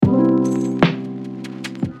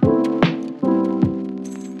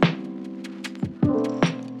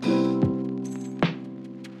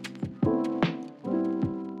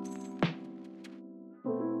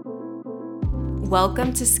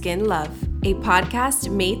Welcome to Skin Love, a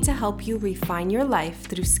podcast made to help you refine your life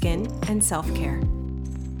through skin and self-care.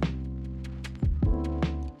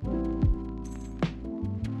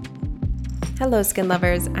 Hello, skin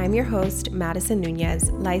lovers. I'm your host, Madison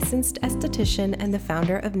Nunez, licensed esthetician and the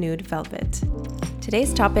founder of Nude Velvet.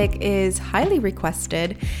 Today's topic is highly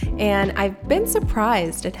requested, and I've been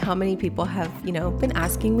surprised at how many people have, been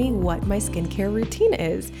asking me what my skincare routine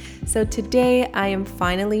is. So today I am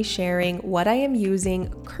finally sharing what I am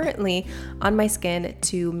using currently on my skin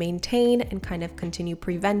to maintain and kind of continue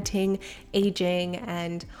preventing aging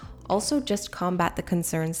and also just combat the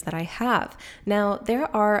concerns that I have. Now,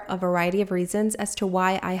 there are a variety of reasons as to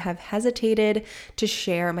why I have hesitated to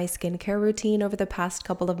share my skincare routine over the past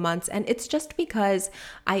couple of months, and it's just because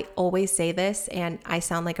I always say this, and I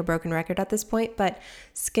sound like a broken record at this point, but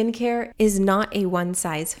skincare is not a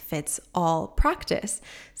one-size-fits-all practice.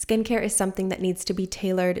 Skincare is something that needs to be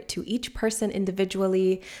tailored to each person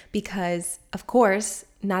individually because, of course,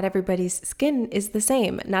 not everybody's skin is the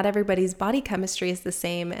same. Not everybody's body chemistry is the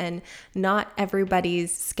same, and not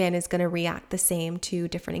everybody's skin is going to react the same to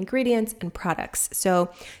different ingredients and products.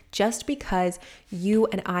 So just because you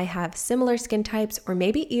and I have similar skin types, or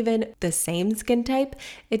maybe even the same skin type,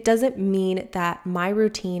 it doesn't mean that my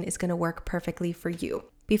routine is going to work perfectly for you.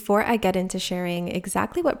 Before I get into sharing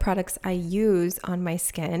exactly what products I use on my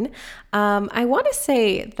skin, I want to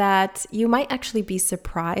say that you might actually be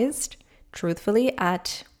surprised, truthfully,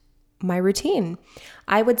 at my routine.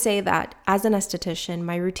 I would say that as an esthetician,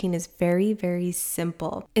 my routine is very, very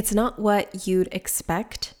simple. It's not what you'd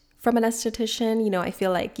expect from an esthetician. I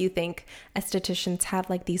feel like you think estheticians have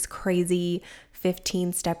like these crazy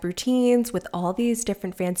 15-step routines with all these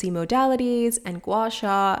different fancy modalities and gua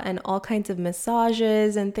sha and all kinds of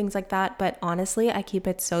massages and things like that. But honestly, I keep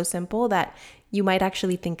it so simple that you might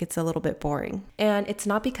actually think it's a little bit boring. And it's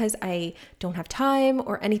not because I don't have time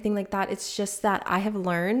or anything like that. It's just that I have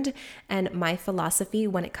learned, and my philosophy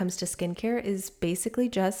when it comes to skincare is basically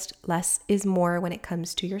just less is more when it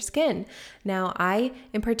comes to your skin. Now, I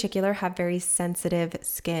in particular have very sensitive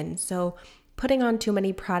skin. So putting on too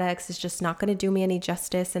many products is just not going to do me any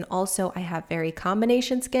justice. And also I have very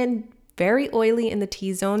combination skin, very oily in the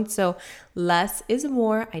T-zone, so less is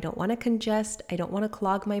more. I don't want to congest, I don't want to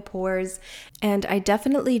clog my pores, and I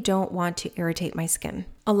definitely don't want to irritate my skin.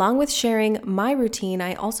 Along with sharing my routine,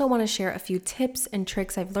 I also want to share a few tips and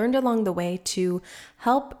tricks I've learned along the way to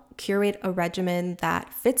help curate a regimen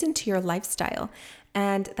that fits into your lifestyle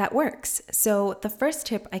and that works. So the first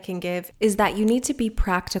tip I can give is that you need to be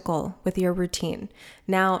practical with your routine.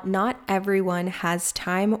 Now, not everyone has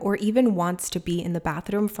time or even wants to be in the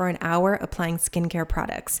bathroom for an hour applying skincare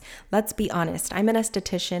products. Let's be honest, I'm an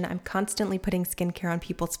esthetician. I'm constantly putting skincare on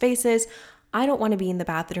people's faces. I don't want to be in the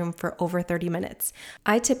bathroom for over 30 minutes.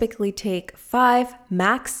 I typically take 5,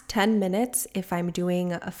 max 10 minutes if I'm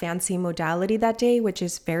doing a fancy modality that day, which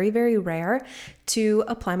is very, very rare, to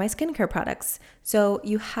apply my skincare products. So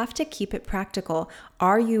you have to keep it practical.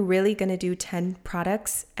 Are you really going to do 10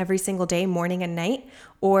 products every single day, morning and night?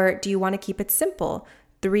 Or do you want to keep it simple?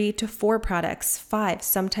 3 to 4 products, 5.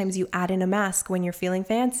 Sometimes you add in a mask when you're feeling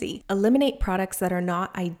fancy. Eliminate products that are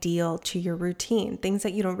not ideal to your routine, things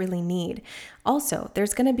that you don't really need. Also,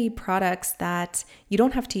 there's going to be products that you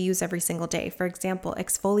don't have to use every single day. For example,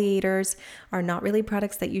 exfoliators are not really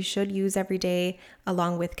products that you should use every day,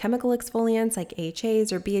 along with chemical exfoliants like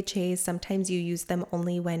AHAs or BHAs. Sometimes you use them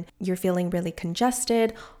only when you're feeling really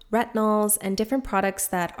congested. Retinols and different products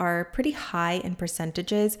that are pretty high in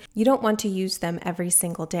percentages, you don't want to use them every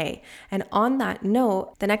single day. And on that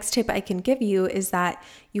note, the next tip I can give you is that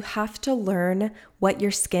you have to learn what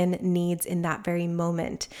your skin needs in that very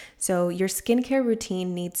moment. So your skincare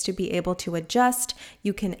routine needs to be able to adjust.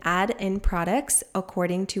 You can add in products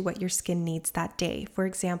according to what your skin needs that day. For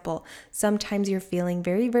example, sometimes you're feeling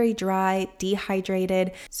very, very dry,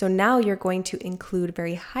 dehydrated. So now you're going to include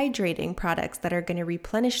very hydrating products that are going to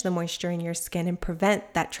replenish the moisture in your skin and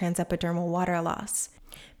prevent that transepidermal water loss.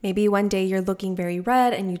 Maybe one day you're looking very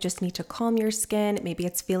red and you just need to calm your skin. Maybe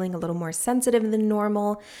it's feeling a little more sensitive than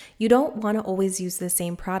normal. You don't want to always use the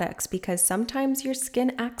same products because sometimes your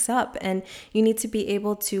skin acts up and you need to be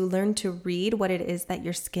able to learn to read what it is that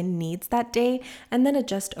your skin needs that day and then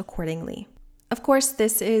adjust accordingly. Of course,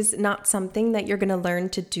 this is not something that you're going to learn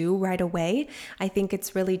to do right away. I think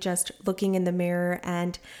it's really just looking in the mirror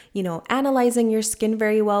and, analyzing your skin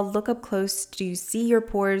very well. Look up close. Do you see your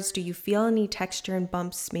pores? Do you feel any texture and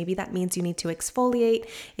bumps? Maybe that means you need to exfoliate.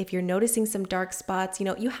 If you're noticing some dark spots,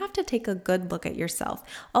 you have to take a good look at yourself.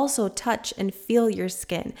 Also, touch and feel your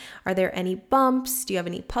skin. Are there any bumps? Do you have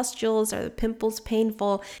any pustules? Are the pimples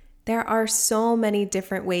painful? There are so many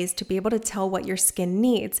different ways to be able to tell what your skin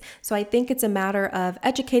needs. So I think it's a matter of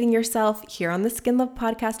educating yourself here on the Skin Love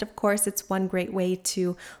podcast. Of course, it's one great way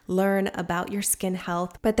to learn about your skin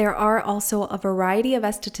health, but there are also a variety of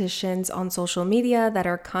estheticians on social media that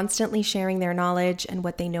are constantly sharing their knowledge and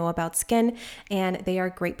what they know about skin, and they are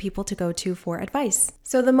great people to go to for advice.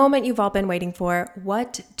 So the moment you've all been waiting for,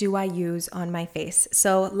 what do I use on my face?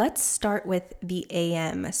 So let's start with the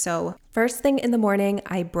AM. So first thing in the morning,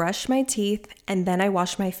 I brush my teeth and then I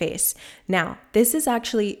wash my face. Now, this is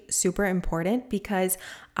actually super important because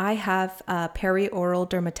I have perioral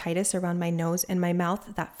dermatitis around my nose and my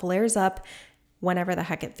mouth that flares up whenever the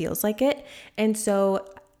heck it feels like it. And so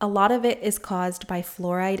a lot of it is caused by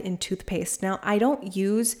fluoride in toothpaste. Now, I don't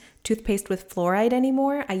use toothpaste with fluoride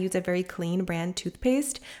anymore. I use a very clean brand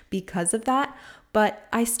toothpaste because of that. But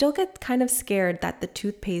I still get kind of scared that the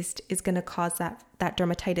toothpaste is going to cause that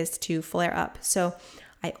dermatitis to flare up. So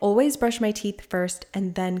I always brush my teeth first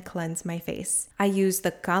and then cleanse my face. I use the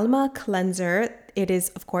Calma cleanser. It is,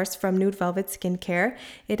 of course, from Nude Velvet Skincare.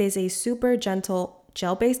 It is a super gentle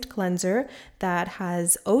gel-based cleanser that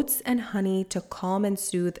has oats and honey to calm and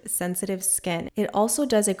soothe sensitive skin. It also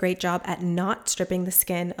does a great job at not stripping the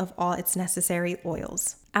skin of all its necessary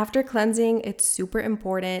oils. After cleansing, it's super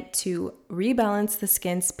important to rebalance the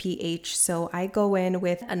skin's pH. So I go in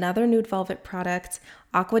with another Nude Velvet product,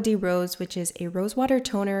 Aqua di Rose, which is a rosewater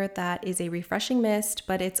toner that is a refreshing mist,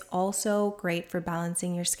 but it's also great for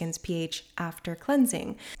balancing your skin's pH after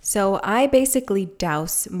cleansing. So I basically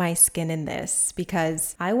douse my skin in this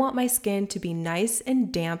because I want my skin to be nice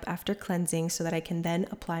and damp after cleansing so that I can then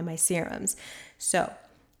apply my serums. So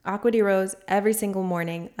Aqua di Rose every single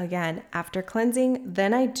morning, again, after cleansing.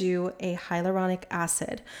 Then I do a hyaluronic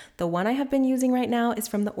acid. The one I have been using right now is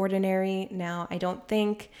from The Ordinary. Now, I don't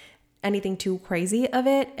think anything too crazy of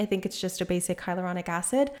it. I think it's just a basic hyaluronic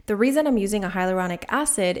acid. The reason I'm using a hyaluronic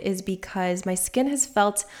acid is because my skin has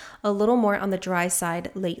felt a little more on the dry side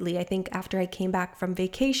lately. I think after I came back from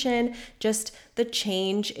vacation, just the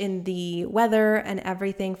change in the weather and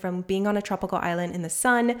everything from being on a tropical island in the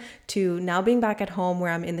sun to now being back at home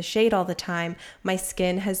where I'm in the shade all the time, my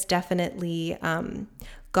skin has definitely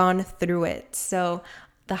gone through it. So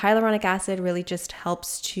the hyaluronic acid really just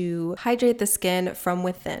helps to hydrate the skin from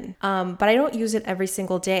within. But I don't use it every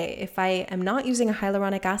single day. If I am not using a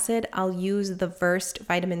hyaluronic acid, I'll use the Versed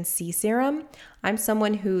Vitamin C Serum. I'm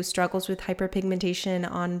someone who struggles with hyperpigmentation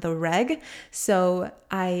on the reg, so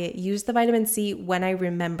I use the vitamin C when I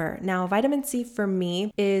remember. Now, vitamin C for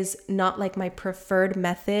me is not like my preferred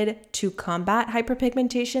method to combat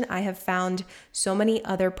hyperpigmentation. I have found so many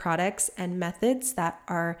other products and methods that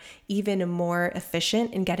are even more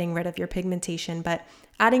efficient in getting rid of your pigmentation, but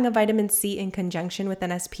adding a vitamin C in conjunction with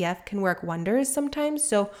an SPF can work wonders sometimes.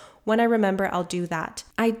 So when I remember, I'll do that.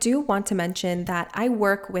 I do want to mention that I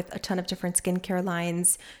work with a ton of different skincare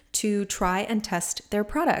lines to try and test their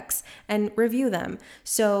products and review them.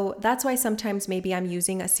 So that's why sometimes maybe I'm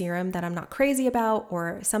using a serum that I'm not crazy about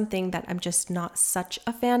or something that I'm just not such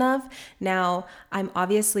a fan of. Now, I'm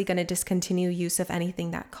obviously going to discontinue use of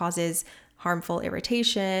anything that causes harmful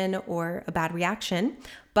irritation or a bad reaction.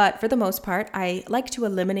 But for the most part, I like to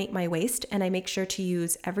eliminate my waste and I make sure to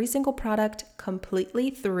use every single product completely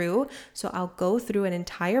through. So I'll go through an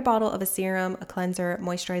entire bottle of a serum, a cleanser,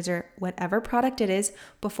 moisturizer, whatever product it is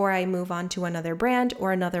before I move on to another brand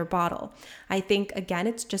or another bottle. I think, again,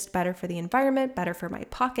 it's just better for the environment, better for my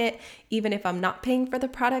pocket. Even if I'm not paying for the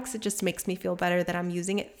products, it just makes me feel better that I'm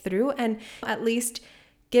using it through and at least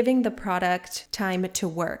giving the product time to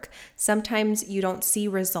work. Sometimes you don't see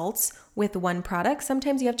results with one product.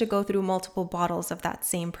 Sometimes you have to go through multiple bottles of that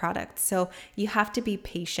same product. So you have to be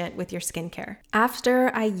patient with your skincare.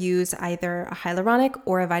 After I use either a hyaluronic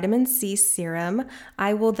or a vitamin C serum,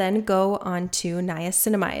 I will then go on to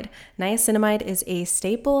niacinamide. Niacinamide is a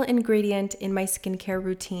staple ingredient in my skincare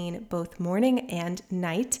routine, both morning and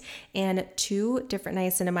night. And two different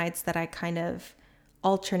niacinamides that I kind of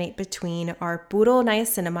alternate between are Puro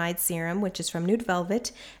Niacinamide Serum, which is from Nude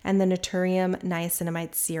Velvet, and the Naturium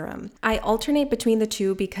Niacinamide Serum. I alternate between the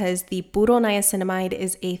two because the Puro Niacinamide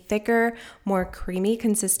is a thicker, more creamy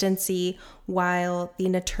consistency, while the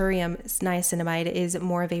Naturium Niacinamide is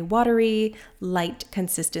more of a watery, light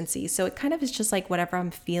consistency. So it kind of is just like whatever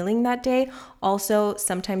I'm feeling that day. Also,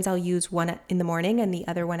 sometimes I'll use one in the morning and the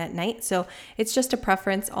other one at night. So it's just a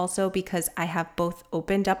preference also because I have both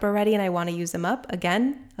opened up already and I want to use them up.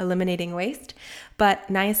 Again, eliminating waste. But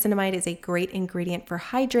niacinamide is a great ingredient for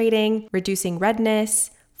hydrating, reducing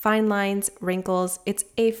redness, fine lines, wrinkles. It's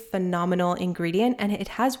a phenomenal ingredient and it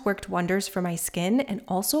has worked wonders for my skin and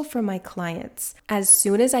also for my clients. As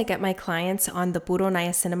soon as I get my clients on the Puro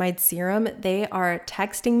Niacinamide Serum, they are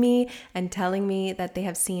texting me and telling me that they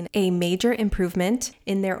have seen a major improvement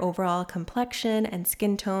in their overall complexion and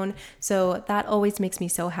skin tone. So that always makes me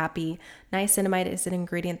so happy. Niacinamide is an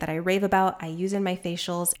ingredient that I rave about. I use in my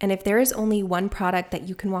facials. And if there is only one product that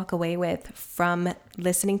you can walk away with from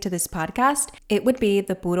listening to this podcast, it would be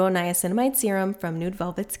the Puro Niacinamide Serum from Nude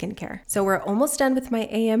Velvet Skincare. So we're almost done with my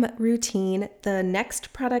AM routine. The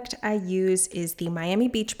next product I use is the Miami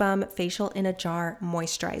Beach Bum Facial in a Jar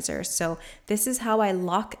Moisturizer. So this is how I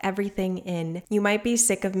lock everything in. You might be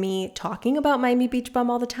sick of me talking about Miami Beach Bum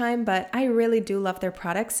all the time, but I really do love their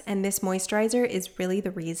products. And this moisturizer is really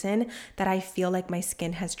the reason that I feel like my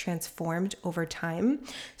skin has transformed over time.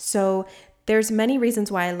 So there's many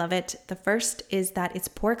reasons why I love it. The first is that it's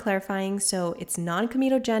pore clarifying, so it's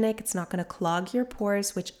non-comedogenic. It's not going to clog your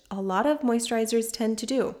pores, which a lot of moisturizers tend to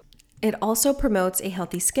do. It also promotes a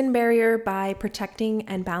healthy skin barrier by protecting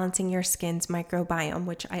and balancing your skin's microbiome,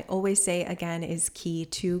 which I always say again is key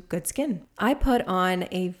to good skin. I put on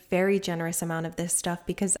a very generous amount of this stuff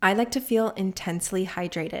because I like to feel intensely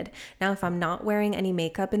hydrated. Now, if I'm not wearing any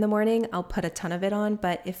makeup in the morning, I'll put a ton of it on,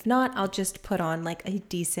 but if not, I'll just put on like a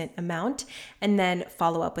decent amount and then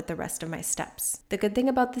follow up with the rest of my steps. The good thing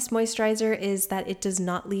about this moisturizer is that it does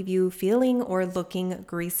not leave you feeling or looking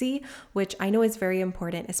greasy, which I know is very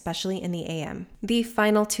important, especially in the AM. The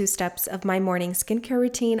final two steps of my morning skincare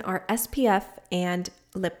routine are SPF and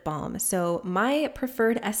lip balm. So my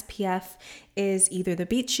preferred SPF is either the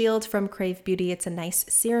Beet Shield from Crave Beauty. It's a nice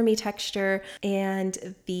serum-y texture.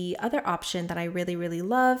 And the other option that I really, really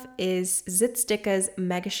love is Zitsticka's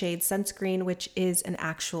Mega Shade Sunscreen, which is an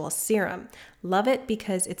actual serum. Love it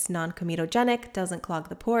because it's non-comedogenic, doesn't clog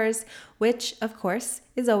the pores, which of course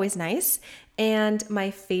is always nice. And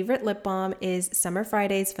my favorite lip balm is Summer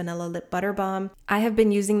Friday's Vanilla Lip Butter Balm. I have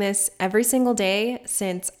been using this every single day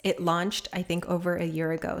since it launched, I think over a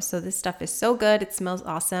year ago. So this stuff is so good. It smells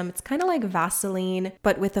awesome. It's kind of like Vaseline,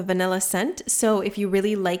 but with a vanilla scent. So if you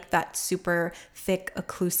really like that super thick,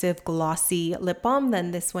 occlusive, glossy lip balm,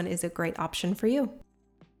 then this one is a great option for you.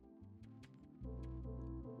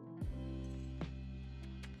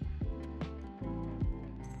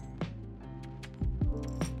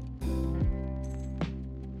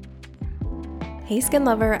 Hey Skin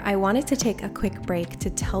Lover, I wanted to take a quick break to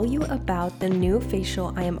tell you about the new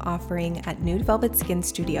facial I am offering at Nude Velvet Skin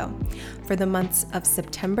Studio. For the months of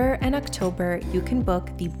September and October, you can book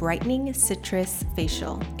the Brightening Citrus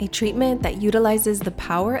Facial, a treatment that utilizes the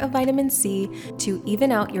power of vitamin C to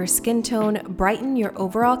even out your skin tone, brighten your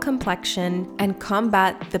overall complexion, and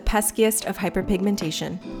combat the peskiest of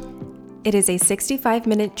hyperpigmentation. It is a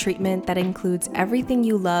 65-minute treatment that includes everything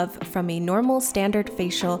you love from a normal standard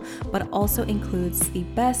facial, but also includes the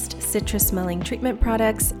best citrus-smelling treatment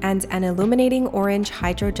products and an illuminating orange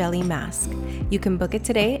hydrogelly mask. You can book it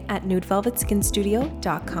today at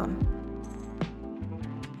nudevelvetskinstudio.com.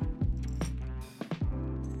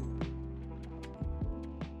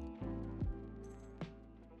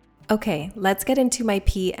 Okay, let's get into my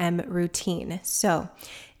PM routine. So,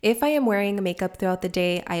 if I am wearing makeup throughout the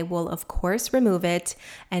day, I will of course remove it,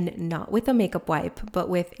 and not with a makeup wipe, but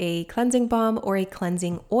with a cleansing balm or a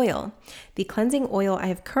cleansing oil. The cleansing oil I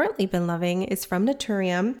have currently been loving is from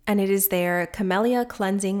Naturium, and it is their Camellia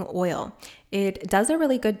Cleansing Oil. It does a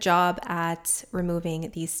really good job at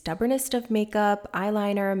removing the stubbornest of makeup,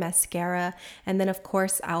 eyeliner, mascara, and then of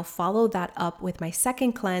course I'll follow that up with my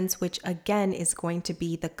second cleanse, which again is going to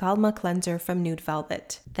be the Calma Cleanser from Nude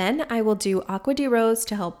Velvet. Then I will do Aqua di Rose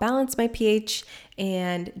to help balance my pH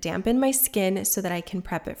and dampen my skin so that I can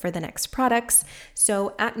prep it for the next products.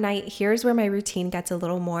 So at night, here's where my routine gets a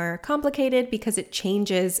little more complicated because it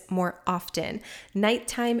changes more often.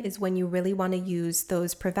 Nighttime is when you really want to use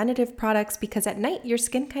those preventative products because at night your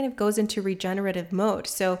skin kind of goes into regenerative mode.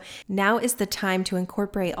 So now is the time to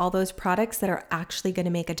incorporate all those products that are actually going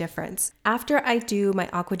to make a difference. After I do my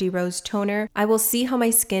Aqua di Rose toner, I will see how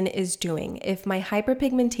my skin is doing. If my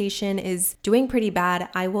hyperpigmentation is doing pretty bad,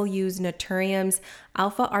 I will use Naturium's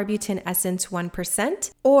Alpha Arbutin Essence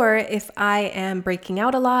 1%, or if I am breaking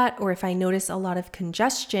out a lot or if I notice a lot of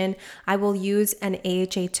congestion, I will use an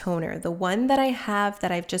AHA toner. The one that I have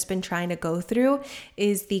that I've just been trying to go through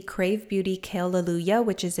is the Crave Beauty Kale Laluya,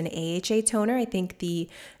 which is an AHA toner. I think the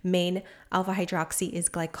main alpha hydroxy is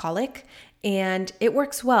glycolic, and it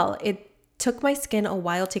works well. It took my skin a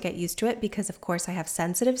while to get used to it because of course I have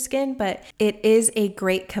sensitive skin, but it is a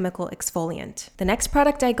great chemical exfoliant. The next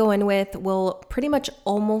product I go in with will pretty much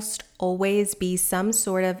almost always be some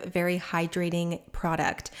sort of very hydrating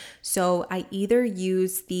product. So I either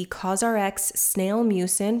use the COSRX Snail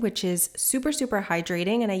Mucin, which is super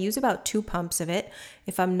hydrating, and I use about 2 pumps of it.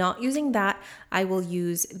 If I'm not using that, I will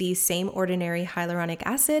use the Same Ordinary hyaluronic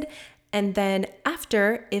acid. And then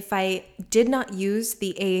after, if I did not use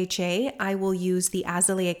the AHA, I will use the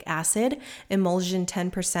azelaic acid emulsion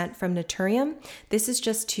 10% from Naturium. This is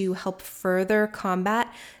just to help further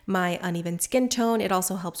combat my uneven skin tone. It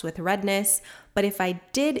also helps with redness. But if I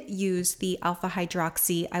did use the alpha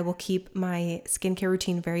hydroxy, I will keep my skincare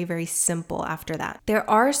routine very simple after that. There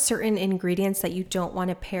are certain ingredients that you don't want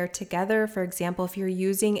to pair together. For example, if you're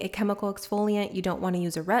using a chemical exfoliant, you don't want to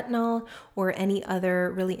use a retinol or any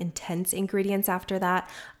other really intense ingredients after that.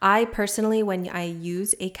 I personally, when I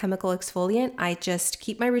use a chemical exfoliant, I just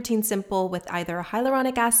keep my routine simple with either a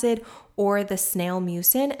hyaluronic acid or the Snail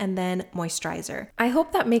Mucin and then moisturizer. I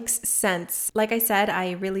hope that makes sense. Like I said,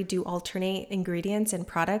 I really do alternate ingredients and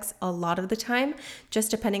products a lot of the time,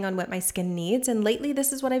 just depending on what my skin needs. And lately,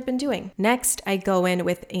 this is what I've been doing. Next, I go in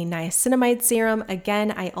with a niacinamide serum.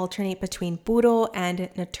 Again, I alternate between Boodle and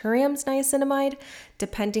Naturium's niacinamide.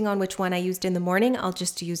 Depending on which one I used in the morning, I'll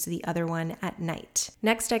just use the other one at night.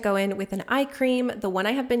 Next, I go in with an eye cream. The one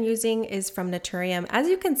I have been using is from Naturium. As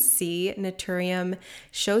you can see, Naturium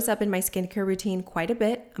shows up in my skincare routine quite a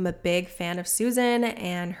bit. I'm a big fan of Susan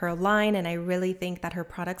and her line, and I really think that her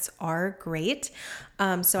products are great.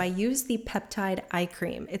 So I use the peptide eye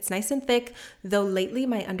cream. It's nice and thick, though lately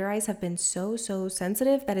my under eyes have been so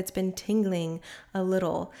sensitive that it's been tingling a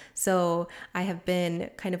little. So I have been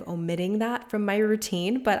kind of omitting that from my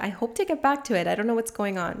routine, but I hope to get back to it. I don't know what's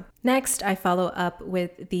going on. Next, I follow up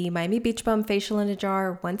with the Miami Beach Bum facial in a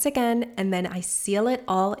jar once again, and then I seal it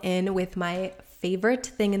all in with my favorite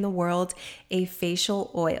thing in the world, a facial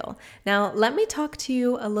oil. Now, let me talk to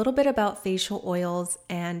you a little bit about facial oils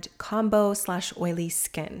and combo/oily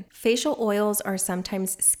skin. Facial oils are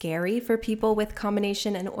sometimes scary for people with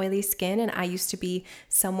combination and oily skin, and I used to be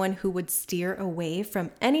someone who would steer away from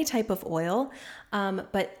any type of oil.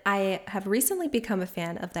 But I have recently become a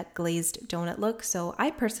fan of that glazed donut look. So I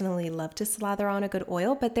personally love to slather on a good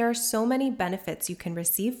oil, but there are so many benefits you can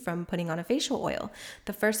receive from putting on a facial oil.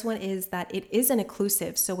 The first one is that it is an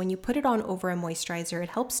occlusive. So when you put it on over a moisturizer, it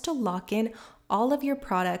helps to lock in all of your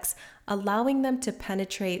products, allowing them to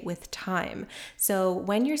penetrate with time. So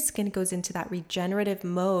when your skin goes into that regenerative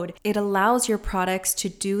mode, it allows your products to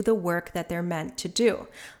do the work that they're meant to do.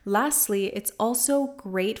 Lastly, it's also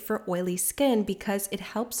great for oily skin because it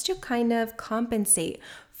helps to kind of compensate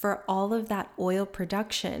for all of that oil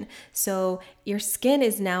production. So your skin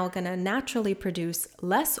is now going to naturally produce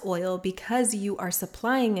less oil because you are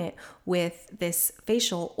supplying it with this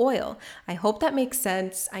facial oil. I hope that makes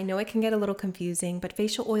sense. I know it can get a little confusing, but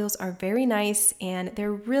facial oils are very nice and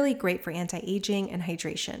they're really great for anti-aging and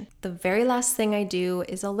hydration. The very last thing I do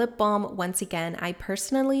is a lip balm. Once again, I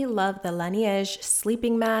personally love the Laneige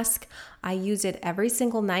sleeping mask. I use it every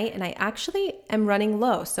single night and I actually am running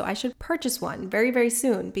low, so I should purchase one very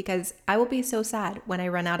soon because I will be so sad when I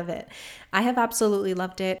run out of it. I have absolutely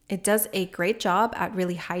loved it. It does a great job at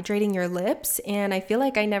really hydrating your lips, and I feel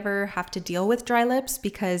like I never have to deal with dry lips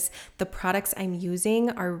because the products I'm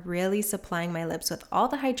using are really supplying my lips with all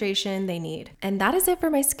the hydration they need. And that is it for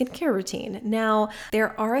my skincare routine. Now,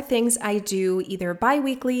 there are things I do either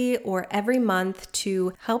bi-weekly or every month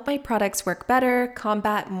to help my products work better,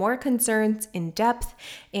 combat more concerns in depth,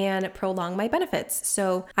 and prolong my benefits.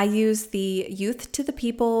 So I use the Youth to the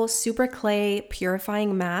People Super Clay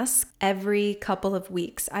Purifying Mask every couple of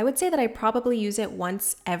weeks. I would say that I probably use it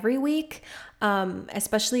once every week,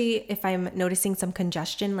 especially if I'm noticing some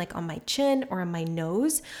congestion like on my chin or on my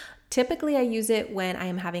nose. Typically, I use it when I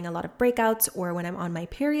am having a lot of breakouts or when I'm on my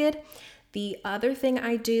period. The other thing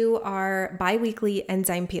I do are bi-weekly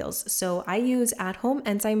enzyme peels. So I use at-home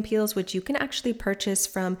enzyme peels, which you can actually purchase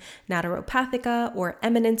from Naturopathica or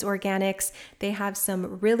Eminence Organics. They have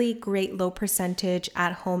some really great low percentage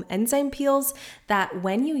at-home enzyme peels that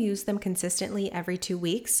when you use them consistently every 2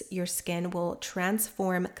 weeks, your skin will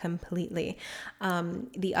transform completely.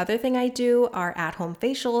 The other thing I do are at-home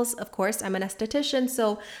facials. Of course, I'm an esthetician,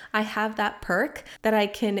 so I have that perk that I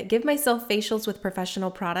can give myself facials with professional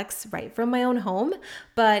products right from from my own home.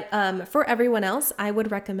 But for everyone else, I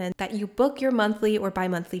would recommend that you book your monthly or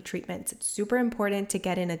bi-monthly treatments. It's super important to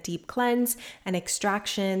get in a deep cleanse and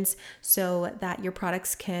extractions so that your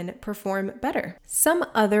products can perform better. Some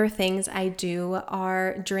other things I do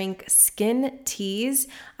are drink skin teas.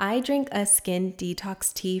 I drink a skin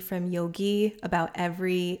detox tea from Yogi about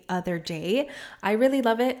every other day. I really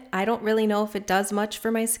love it. I don't really know if it does much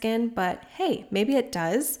for my skin, but hey, maybe it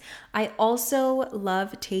does. I also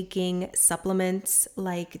love taking supplements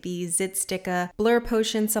like the Zitstica Blur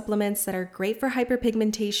Potion supplements that are great for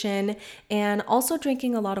hyperpigmentation, and also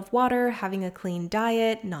drinking a lot of water, having a clean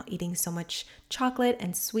diet, not eating so much chocolate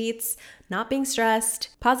and sweets, not being stressed,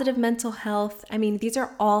 positive mental health. I mean, these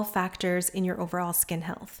are all factors in your overall skin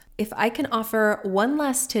health. If I can offer one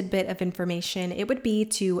last tidbit of information, it would be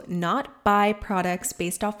to not buy products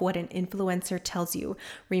based off what an influencer tells you.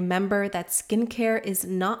 Remember that skincare is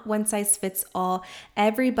not one size fits all.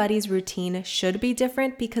 Everybody's routine should be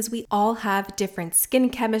different because we all have different skin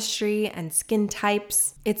chemistry and skin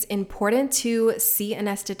types. It's important to see an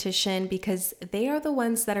esthetician because they are the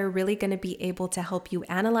ones that are really going to be able to help you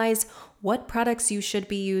analyze what products you should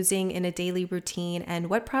be using in a daily routine and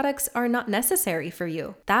what products are not necessary for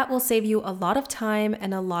you. That will save you a lot of time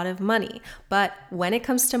and a lot of money. But when it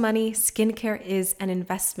comes to money, skincare is an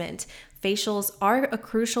investment. Facials are a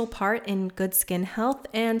crucial part in good skin health,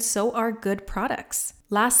 and so are good products.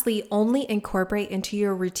 Lastly, only incorporate into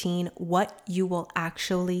your routine what you will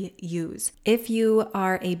actually use. If you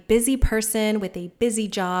are a busy person with a busy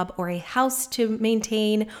job or a house to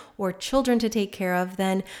maintain or children to take care of,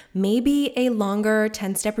 then maybe a longer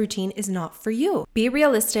 10-step routine is not for you. Be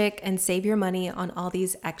realistic and save your money on all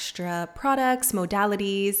these extra products,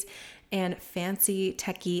 modalities, and fancy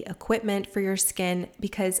techie equipment for your skin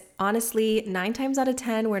because honestly, 9 times out of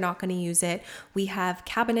 10, we're not going to use it. We have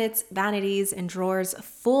cabinets, vanities, and drawers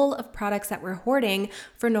full of products that we're hoarding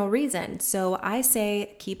for no reason. So I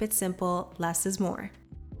say keep it simple, less is more.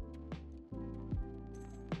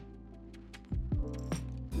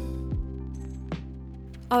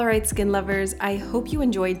 All right, skin lovers, I hope you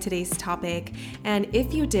enjoyed today's topic. And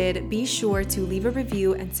if you did, be sure to leave a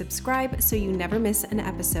review and subscribe so you never miss an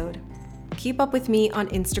episode. Keep up with me on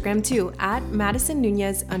Instagram too,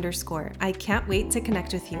 @MadisonNunez_. I can't wait to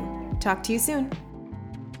connect with you. Talk to you soon.